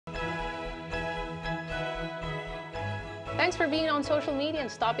Thanks for being on social media and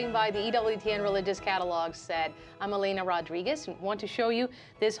stopping by the EWTN Religious Catalog set. I'm Elena Rodriguez and want to show you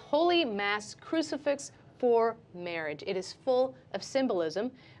this Holy Mass Crucifix for marriage. It is full of symbolism.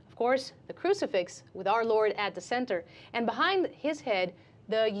 Of course, the crucifix with our Lord at the center, and behind his head,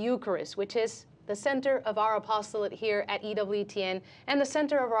 the Eucharist, which is the center of our apostolate here at EWTN and the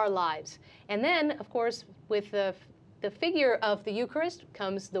center of our lives. And then, of course, with the figure of the Eucharist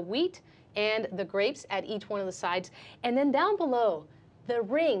comes the wheat and the grapes at each one of the sides. And then down below, the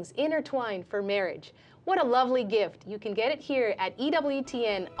rings intertwined for marriage. What a lovely gift. You can get it here at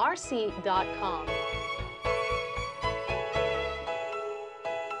EWTNRC.com.